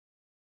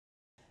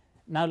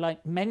Now,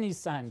 like many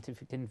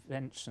scientific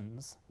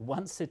inventions,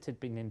 once it had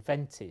been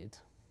invented,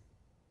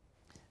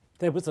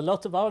 there was a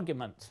lot of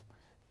argument.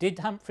 Did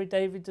Humphrey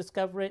Davy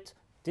discover it?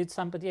 Did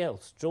somebody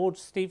else? George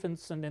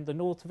Stephenson in the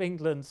north of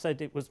England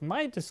said it was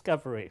my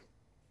discovery.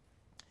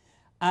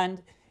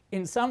 And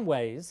in some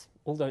ways,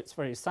 although it's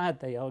very sad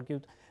they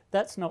argued,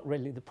 that's not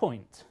really the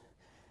point.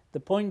 The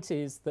point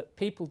is that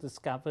people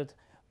discovered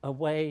a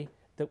way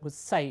that was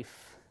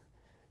safe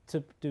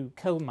to do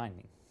coal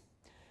mining.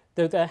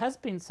 Though there has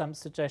been some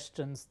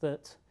suggestions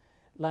that,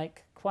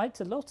 like quite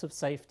a lot of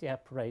safety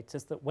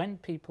apparatus, that when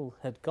people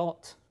had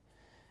got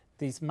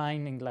these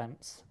mining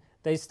lamps,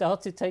 they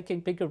started taking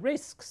bigger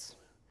risks.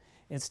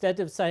 Instead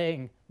of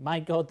saying, my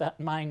God, that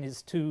mine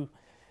is too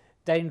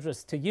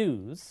dangerous to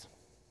use,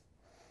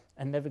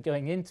 and never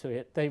going into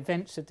it, they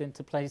ventured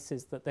into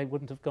places that they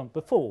wouldn't have gone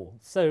before.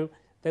 So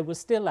there were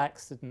still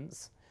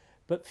accidents,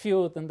 but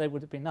fewer than there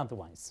would have been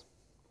otherwise.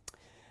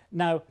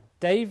 Now,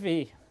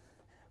 Davy,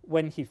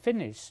 when he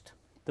finished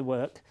the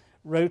work,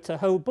 wrote a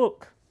whole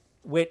book,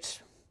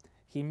 which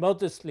he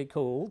modestly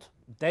called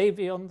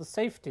Davy on the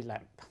Safety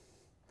Lamp.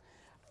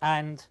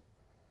 And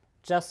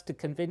just to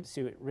convince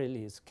you it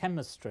really is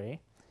chemistry,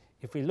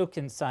 if we look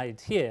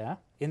inside here,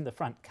 in the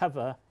front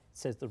cover, it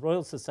says the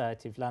Royal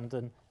Society of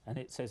London, and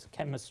it says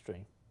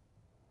chemistry.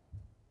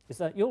 Is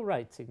that your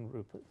writing,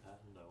 Rupert?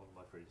 No, one of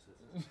my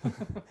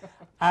predecessors.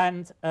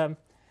 And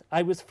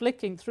I was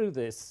flicking through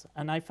this,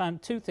 and I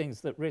found two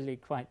things that really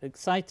quite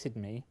excited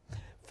me.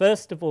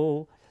 First of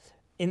all,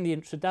 in the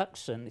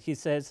introduction, he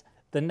says,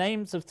 the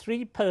names of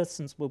 3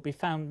 persons will be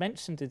found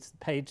mentioned in the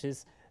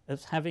pages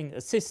as having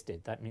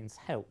assisted, that means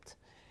helped,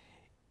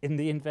 in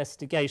the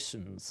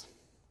investigations.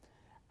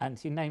 And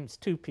he names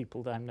 2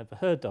 people that I've never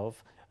heard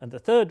of. And the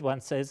third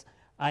one says,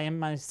 I am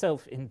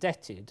myself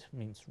indebted,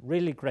 means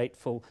really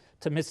grateful,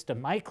 to Mr.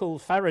 Michael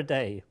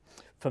Faraday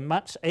for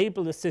much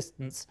able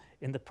assistance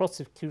in the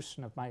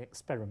prosecution of my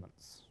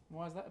experiments.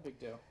 Why is that a big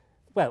deal?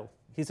 Well,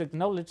 he's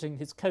acknowledging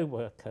his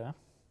co-worker,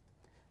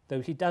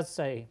 though he does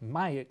say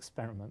my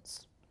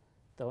experiments,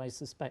 though I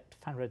suspect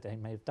Faraday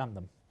may have done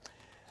them.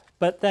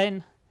 But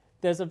then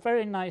there's a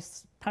very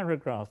nice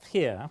paragraph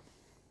here.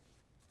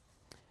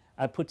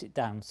 I put it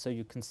down so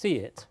you can see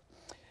it,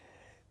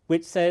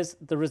 which says,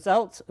 the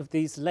result of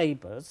these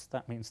labours,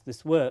 that means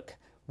this work,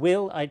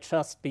 will, I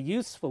trust, be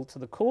useful to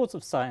the cause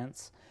of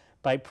science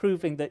by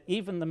proving that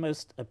even the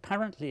most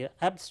apparently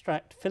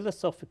abstract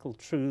philosophical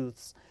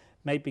truths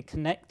may be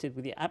connected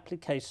with the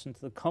application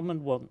to the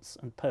common wants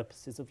and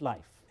purposes of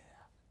life.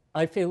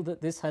 I feel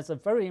that this has a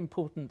very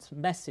important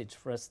message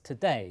for us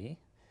today,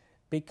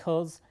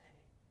 because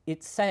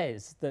it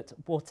says that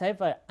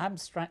whatever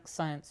abstract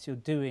science you're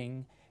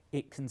doing,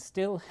 it can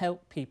still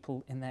help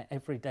people in their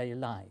everyday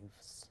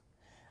lives.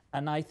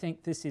 And I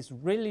think this is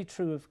really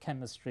true of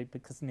chemistry,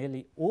 because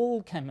nearly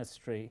all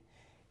chemistry,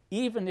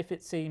 even if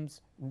it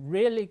seems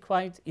really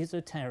quite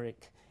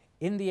esoteric,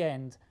 in the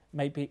end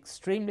may be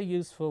extremely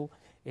useful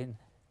in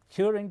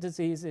curing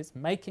diseases,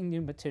 making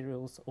new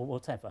materials, or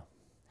whatever.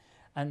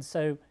 And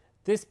so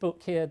this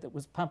book here that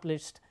was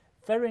published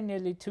very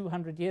nearly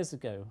 200 years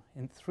ago,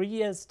 in 3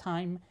 years'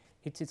 time,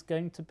 it is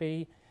going to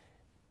be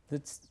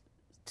the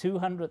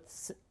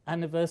 200th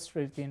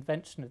anniversary of the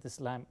invention of this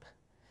lamp.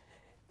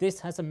 This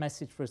has a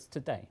message for us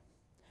today.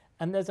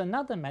 And there's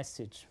another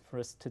message for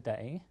us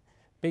today,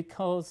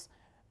 because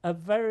a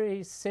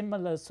very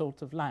similar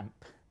sort of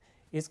lamp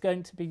is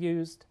going to be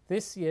used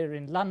this year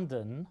in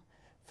London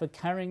for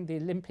carrying the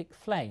Olympic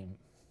flame,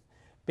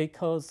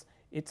 because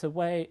it's a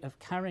way of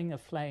carrying a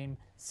flame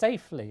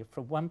safely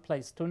from one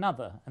place to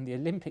another, and the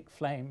Olympic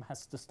flame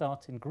has to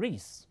start in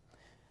Greece.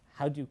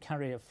 How do you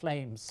carry a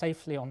flame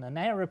safely on an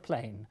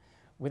aeroplane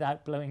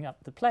without blowing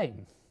up the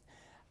plane?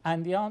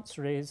 And the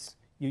answer is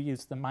you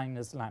use the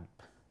miner's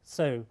lamp.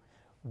 So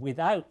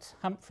without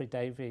Humphrey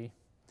Davy,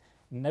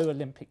 no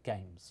Olympic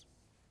Games.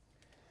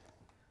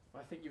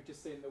 I think you've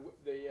just seen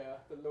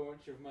the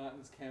launch of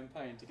Martin's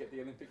campaign to get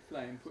the Olympic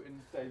flame put in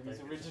Davy's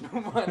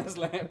original miner's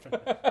lamp.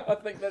 I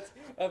think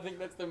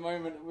that's the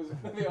moment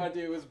the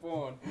idea was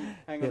born.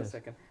 Hang on a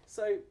second.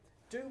 So,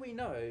 do we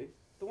know?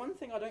 The one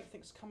thing I don't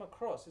think's come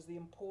across is the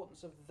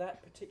importance of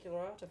that particular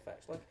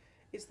artifact. Like,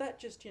 is that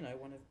just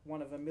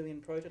one of a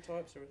million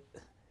prototypes, or?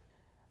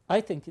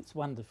 I think it's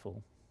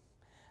wonderful,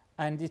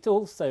 and it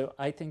also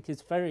I think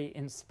is very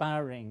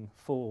inspiring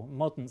for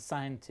modern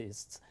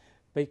scientists,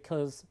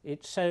 because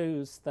it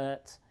shows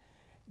that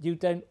you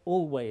don't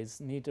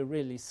always need a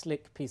really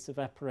slick piece of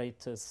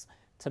apparatus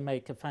to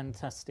make a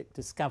fantastic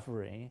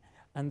discovery,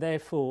 and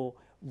therefore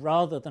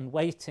rather than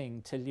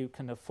waiting till you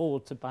can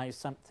afford to buy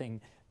something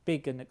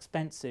big and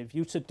expensive,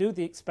 you should do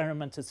the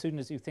experiment as soon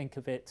as you think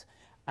of it,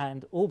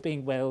 and all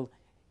being well,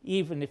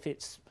 even if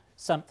it's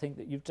something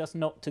that you've just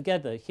knocked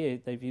together, here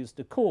they've used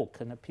a cork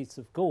and a piece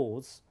of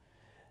gauze,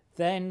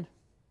 then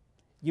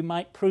you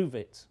might prove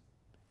it.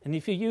 And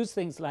if you use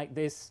things like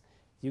this,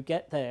 you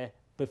get there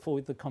before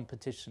the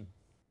competition.